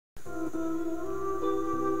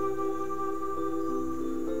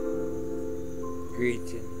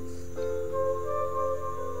Greetings.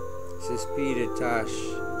 This is StPeterTosh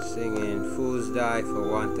singing "Fools Die for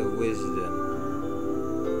Want of Wisdom."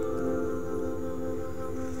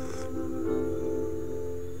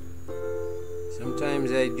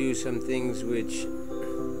 Sometimes I do some things which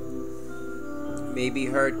maybe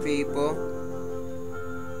hurt people.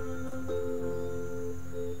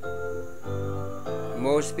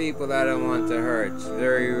 Most people I don't want to hurt. It's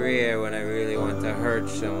very rare when I really want to hurt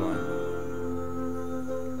someone.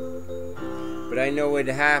 But I know what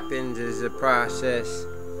happens is a process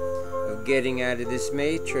of getting out of this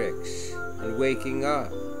matrix and waking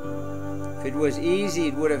up. If it was easy,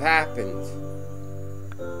 it would have happened.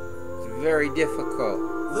 It's very difficult.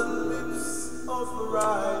 The lips of the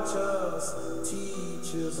righteous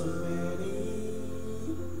teaches many.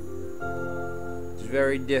 It's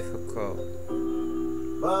very difficult.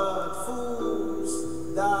 But fools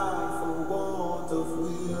die for want of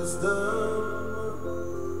wisdom.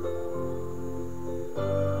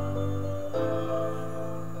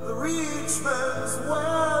 The rich man's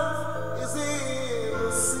wealth is in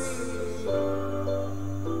the sea.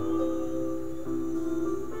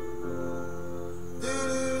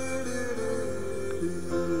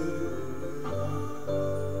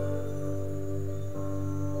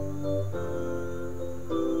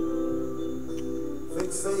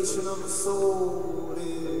 Vexation of the soul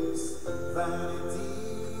is vanity.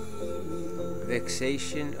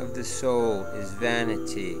 Vexation of the soul is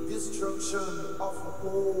vanity. Destruction of the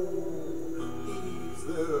whole is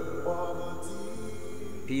their poverty.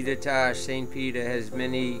 StPeterTosh, St. Peter, has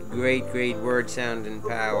many great word sound and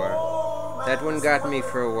power. That one got me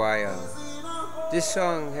for a while. This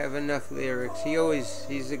song have enough lyrics.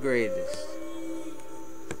 He's the greatest.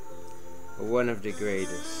 Or one of the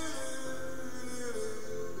greatest.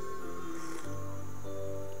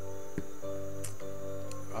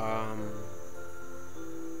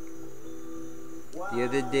 The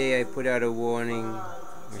other day I put out a warning,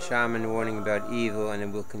 a shaman warning about evil, and it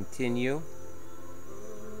will continue.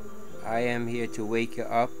 I am here to wake you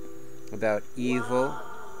up about evil.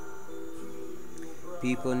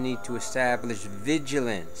 People need to establish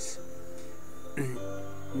vigilance.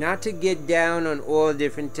 Not to get down on all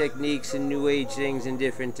different techniques and New Age things and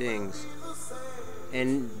different things.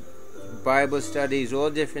 And Bible studies, all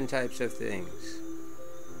different types of things.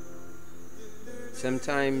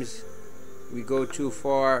 Sometimes we go too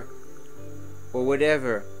far or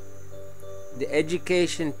whatever. The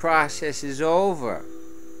education process is over.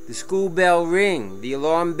 The school bell ring, the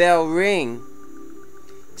alarm bell ring.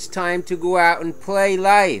 It's time to go out and play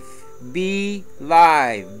life. Be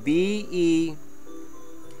live. BELIVE.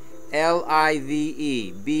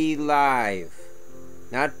 Be live.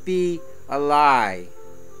 Not be a lie.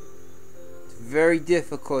 It's very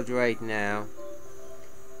difficult right now.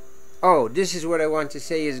 Oh, this is what I want to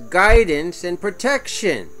say is guidance and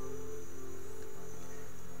protection.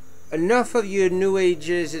 Enough of your New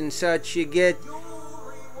Ages and such, you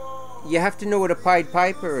have to know what a Pied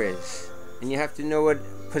Piper is. And you have to know what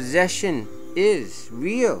possession is.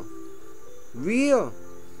 Real. Real.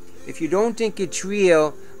 If you don't think it's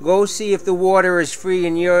real, go see if the water is free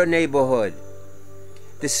in your neighborhood.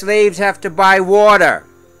 The slaves have to buy water.